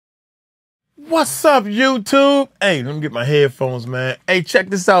What's up, YouTube? Hey, let me get my headphones, man. Hey, check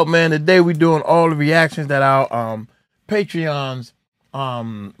this out, man. Today we doing all the reactions that our Patreons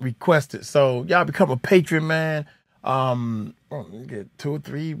requested. So y'all become a patron, man. You get 2 or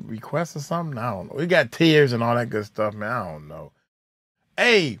 3 requests or something. I don't know. We got tiers and all that good stuff, man. I don't know.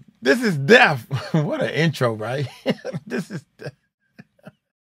 Hey, this is Def. What an intro, right? This is Def.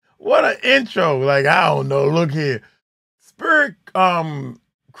 What an intro. Like, I don't know. Look here. Spirit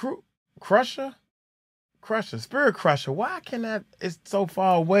Crusher? Spirit Crusher. Why can that? It's so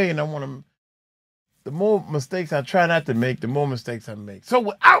far away, and I want to. The more mistakes I try not to make, the more mistakes I make. So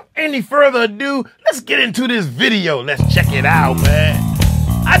without any further ado, let's get into this video. Let's check it out, man.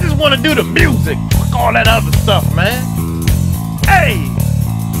 I just want to do the music. Fuck all that other stuff, man. Hey.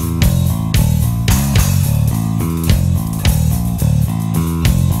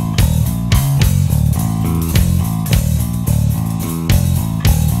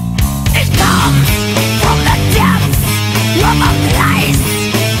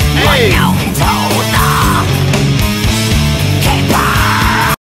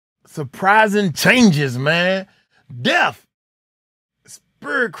 Surprising changes, man. Def.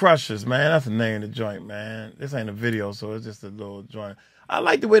 Spirit Crushers, man. That's the name of the joint, man. This ain't a video, so it's just a little joint. I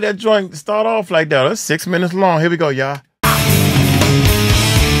like the way that joint start off like that. It's 6 minutes long. Here we go, y'all. What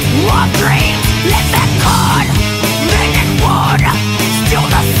dreams live that could, men and wood, steal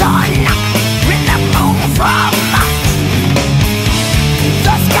the sun, rid the moon from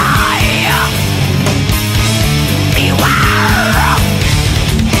the sky. Beware.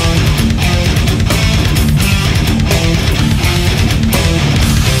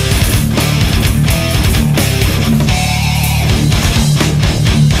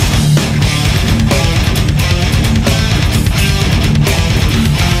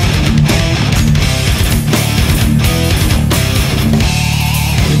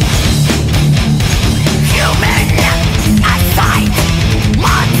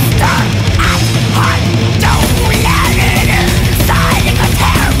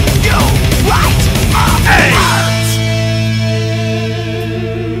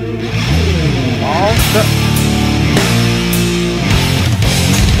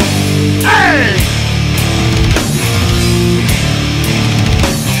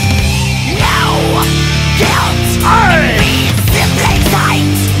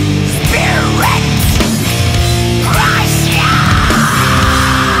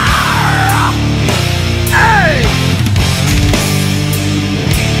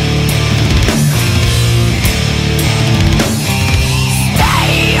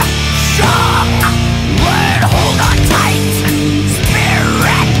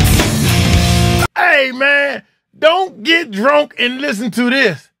 Hey, man, don't get drunk and listen to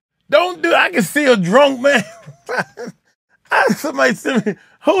this. Don't do it. I can see a drunk man. Somebody send me,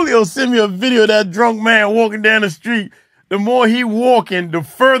 Julio sent me a video of that drunk man walking down the street. The more he walking, the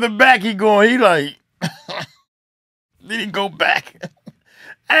further back he going. He like, then he go back.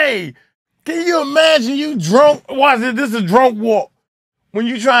 Hey, can you imagine you drunk? Watch this. This is a drunk walk. When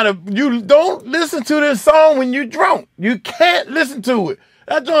you you don't listen to this song when you drunk. You can't listen to it.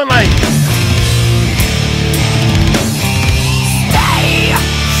 That joint like.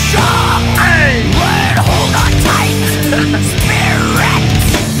 Hold on tight, spirit.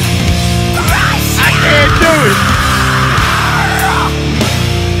 I can't do it.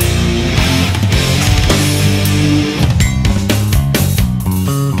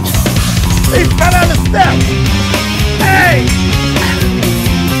 He fell down the steps. Hey.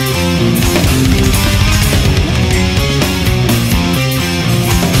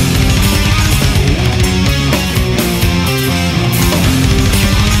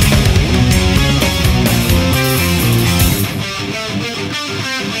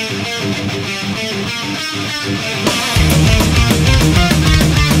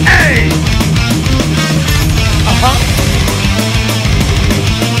 Hey!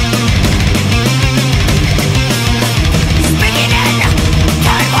 Speaking in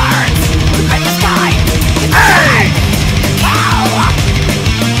kind words, break the sky. Hey! Cow.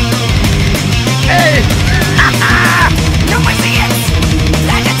 Hey! No one see it.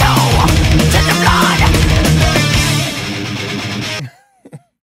 Let it go to the blood.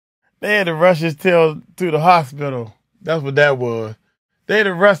 They had to rush his tail to the hospital. That's what that was. They had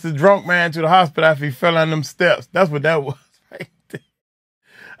to rush the drunk man to the hospital after he fell down them steps. That's what that was right there.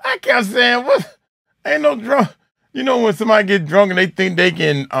 I kept saying, what? Ain't no drunk. You know when somebody get drunk and they think they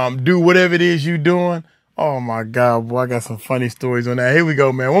can do whatever it is you doing? Oh my God, boy, I got some funny stories on that. Here we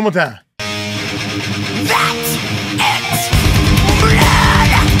go, man. One more time. That is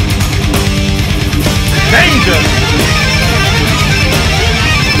blood. Danger!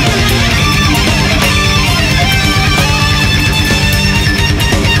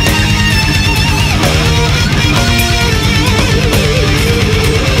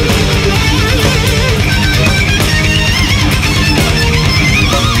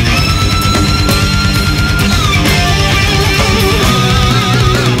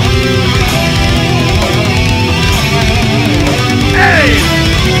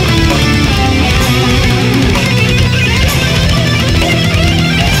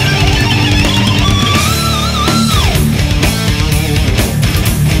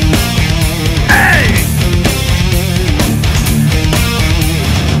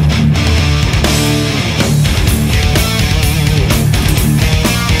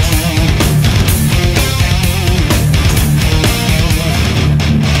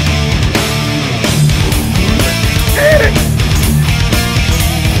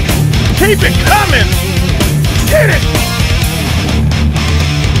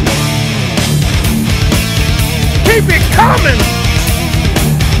 coming.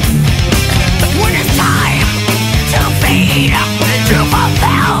 When it's time to feed, to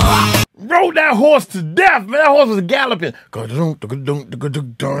fulfill. Rode that horse to death, man. That horse was galloping.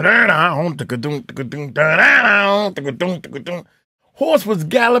 Horse was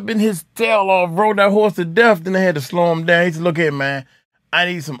galloping his tail off, rode that horse to death. Then they had to slow him down. He said, look here, man, I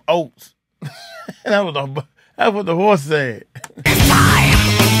need some oats. That's what the horse said. It's time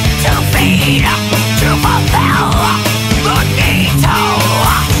to feed, to fulfill the need to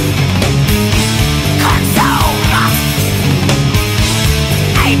consume.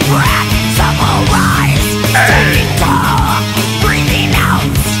 A breath, some will rise, taking tall, breathing out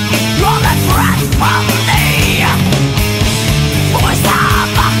all the breath from the voice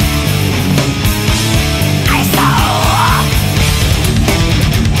of a soul.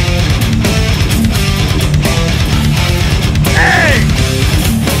 Hey!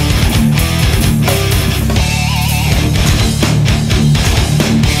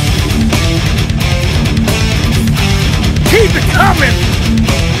 Keep it coming!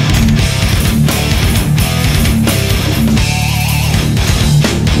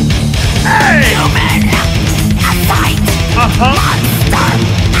 Hey! Human, a sight, monster,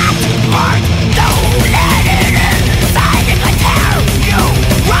 at work. Don't let it inside, it can tear you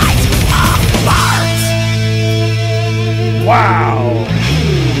right apart. Wow!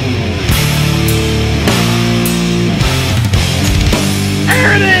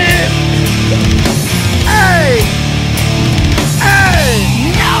 There it is! Hey! Hey!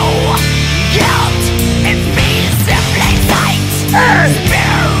 No guilt, it feels in plain sight. Hey!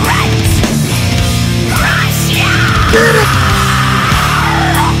 Spirit, crush ya. Get it!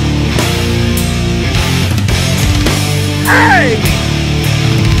 Hey!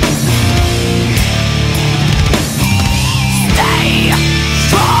 Stay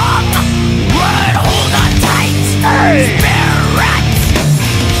strong, would hold on tight. Hey! Spirit,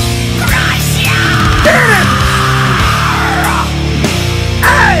 crush ya. Get it!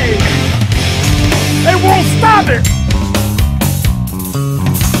 Hey! They won't stop it!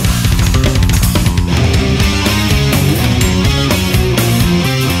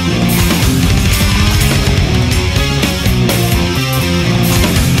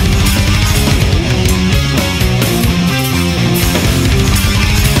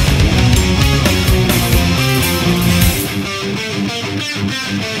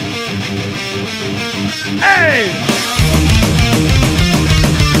 Hey!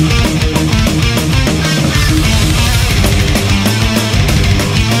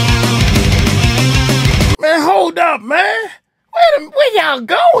 Man, hold up, man. Where y'all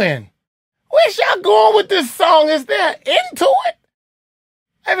going? Where's y'all going with this song? Is there into it?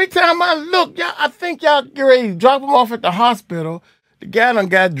 Every time I look, y'all, I think y'all get ready to drop him off at the hospital. The guy done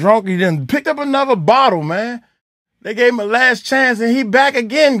got drunk. He done picked up another bottle, man. They gave him a last chance and he back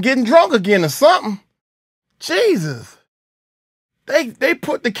again, getting drunk again or something. Jesus. They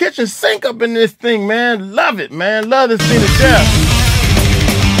put the kitchen sink up in this thing, man. Love it, man. Love this thing to death.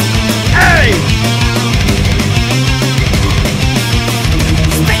 Hey!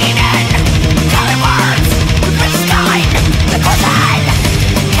 Speaking in telling words, the sky, the person,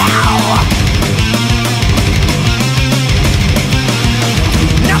 cow.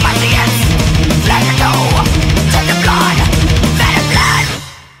 No mercy is, let it go, take the blood, let it blood.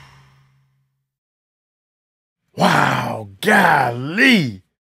 Wow, golly.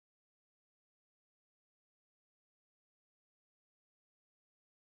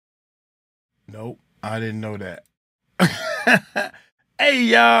 Nope, I didn't know that. Hey,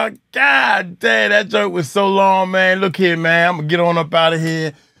 y'all, god damn, that joke was so long, man. Look here, man, I'm gonna get on up out of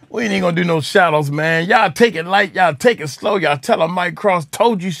here. We ain't gonna do no shadows, man. Y'all take it light, y'all take it slow. Y'all tell 'em Mike Cross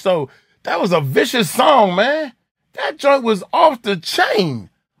told you so. That was a vicious song, man. That joint was off the chain.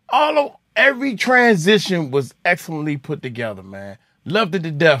 Every transition was excellently put together, man. Loved it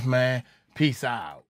to death, man. Peace out.